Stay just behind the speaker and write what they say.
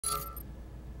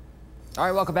All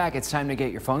right, welcome back. It's time to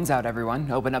get your phones out, everyone.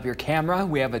 Open up your camera.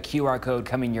 We have a QR code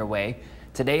coming your way.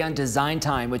 Today on Design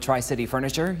Time with Tri-City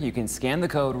Furniture, you can scan the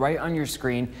code right on your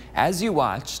screen as you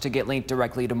watch to get linked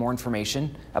directly to more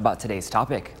information about today's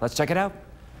topic. Let's check it out.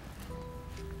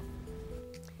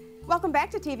 Welcome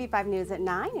back to TV5 News at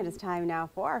 9. It is time now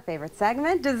for our favorite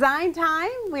segment, Design Time.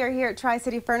 We are here at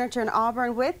Tri-City Furniture in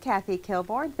Auburn with Kathy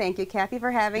Kilborn. Thank you, Kathy,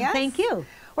 for having us. Thank you.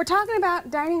 We're talking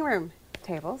about dining room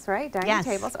tables, right? Dining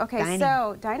tables. Okay,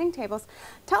 so dining tables.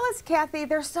 Tell us, Kathy,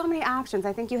 there's so many options.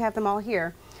 I think you have them all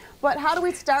here. But how do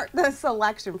we start the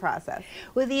selection process?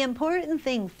 Well, the important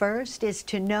thing first is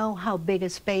to know how big a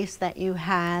space that you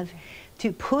have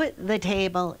to put the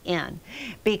table in,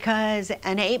 because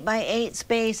an 8x8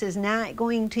 space is not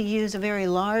going to use a very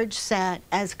large set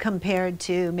as compared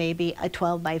to maybe a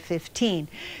 12x15.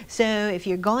 So if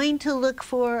you're going to look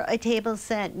for a table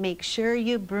set, make sure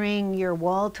you bring your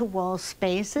wall-to-wall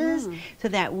spaces so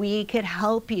that we could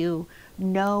help you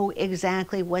know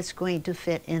exactly what's going to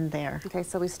fit in there. Okay,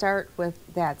 so we start with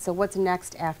that. So what's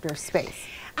next after space?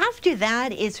 After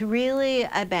that, it's really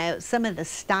about some of the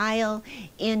style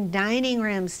in dining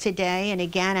rooms today. And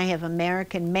again, I have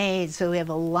American made, so we have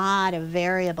a lot of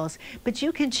variables. But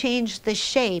you can change the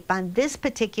shape. On this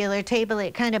particular table,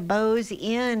 it kind of bows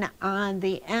in on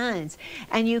the ends.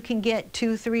 And you can get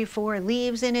 2, 3, 4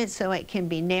 leaves in it, so it can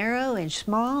be narrow and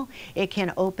small. It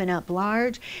can open up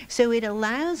large. So it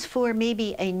allows for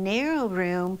maybe a narrow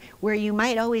room where you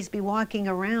might always be walking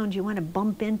around. You want to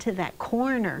bump into that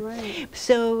corner. Right.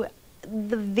 So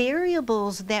the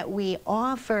variables that we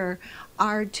offer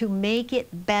are to make it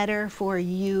better for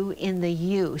you in the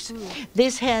use.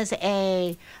 This has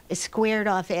a squared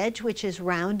off edge, which is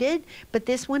rounded, but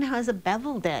this one has a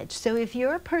beveled edge. So if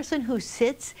you're a person who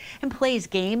sits and plays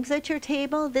games at your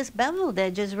table, this beveled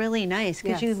edge is really nice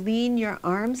because you lean your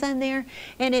arms on there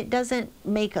and it doesn't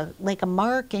make like a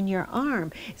mark in your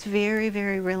arm. It's very,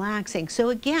 very relaxing. So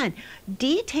again,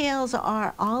 details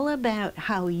are all about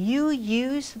how you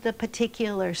use the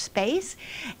particular space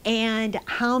and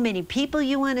how many people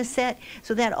you want to set,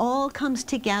 so that all comes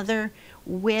together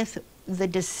with the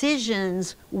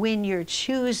decisions when you're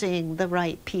choosing the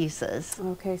right pieces.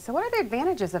 Okay, so what are the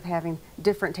advantages of having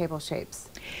different table shapes?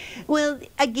 Well,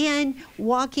 again,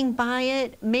 walking by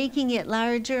it, making it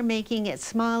larger, making it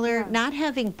smaller, not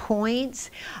having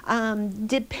points,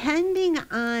 depending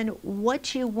on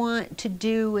what you want to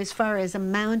do as far as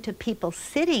amount of people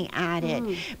sitting at it,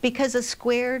 because a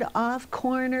squared off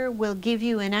corner will give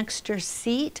you an extra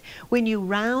seat. When you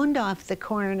round off the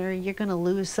corner, you're going to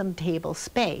lose some table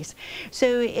space.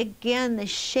 So again, the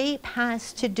shape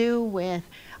has to do with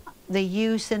the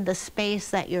use and the space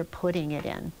that you're putting it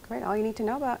in. Great, all you need to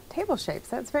know about table shapes.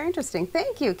 That's very interesting.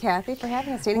 Thank you, Kathy, for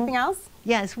having us. Anything else?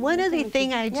 Yes, one other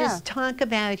thing I just talk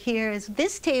about here is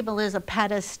this table is a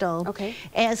pedestal,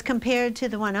 as compared to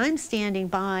the one I'm standing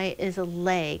by is a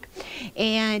leg.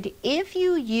 And if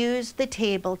you use the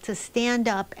table to stand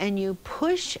up and you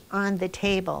push on the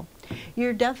table,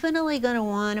 you're definitely going to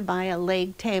want to buy a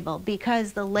leg table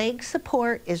because the leg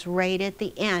support is right at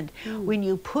the end. When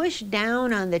you push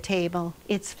down on the table,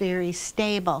 it's very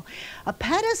stable. A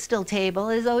pedestal table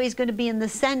is always going to be in the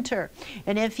center,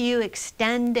 and if you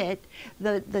extend it,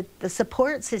 the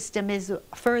support system is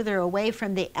further away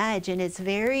from the edge, and it's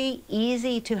very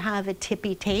easy to have a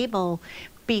tippy table,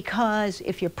 because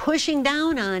if you're pushing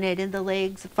down on it and the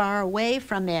legs far away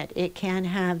from it, it can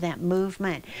have that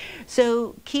movement.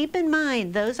 So keep in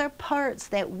mind, those are parts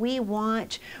that we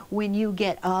watch when you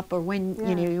get up or when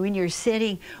you know, when you're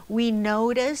sitting. We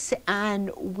notice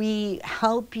and we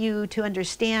help you to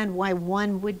understand why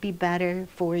one would be better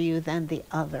for you than the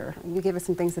other. You give us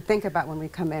some things to think about when we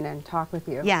come in and talk with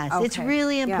you. Yes, it's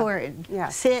really important.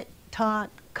 Sit, talk,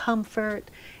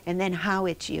 comfort, and then how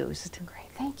it's used. Great.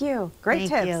 Thank you. Great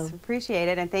tips. Appreciate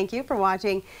it. And thank you for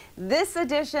watching this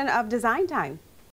edition of Design Time.